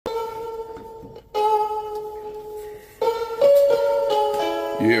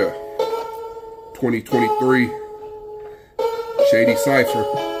Yeah, 2023, Shady Cypher,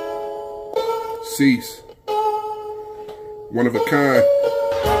 Cease, one of a kind,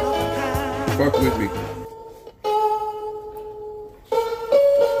 fuck with me.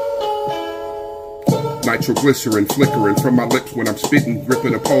 Nitroglycerin flickering from my lips when I'm spitting,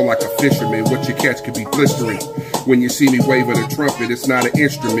 gripping a pole like a fisherman. What you catch could be blistering. When you see me waving a trumpet, it's not an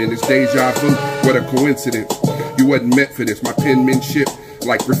instrument, it's deja vu. What a coincidence. You wasn't meant for this. My penmanship,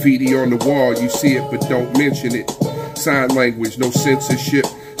 like graffiti on the wall, you see it but don't mention it. Sign language, no censorship.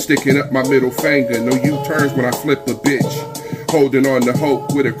 Sticking up my middle finger, no U-turns when I flip a bitch. Holding on to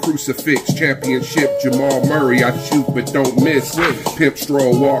hope with a crucifix. Championship, Jamal Murray, I shoot but don't miss. Pimp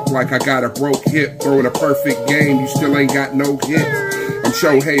stroll walk like I got a broke hip. Throwing a perfect game, you still ain't got no hits. I'm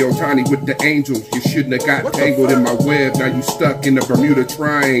Shohei Ohtani with the Angels. You shouldn't have got tangled in my web. Now you stuck in the Bermuda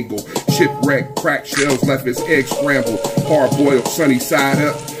Triangle. Shipwreck, cracked shells left his eggs scrambled. Hard boiled, sunny side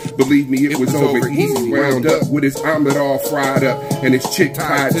up. Believe me, it was over easy. Wound up with his omelet all fried up and his chick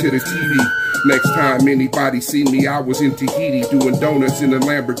tied to the TV. Next time anybody see me, I was in Tahiti doing donuts in a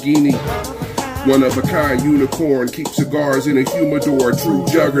Lamborghini. One of a kind unicorn, keep cigars in a humidor. True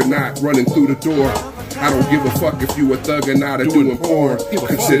juggernaut running through the door. I don't give a fuck if you a thug or not or doing porn.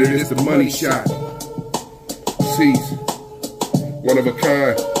 Consider this the money shot. Cease, one of a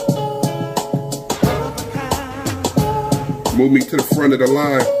kind. Move me to the front of the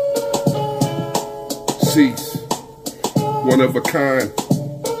line. Cease, one of a kind.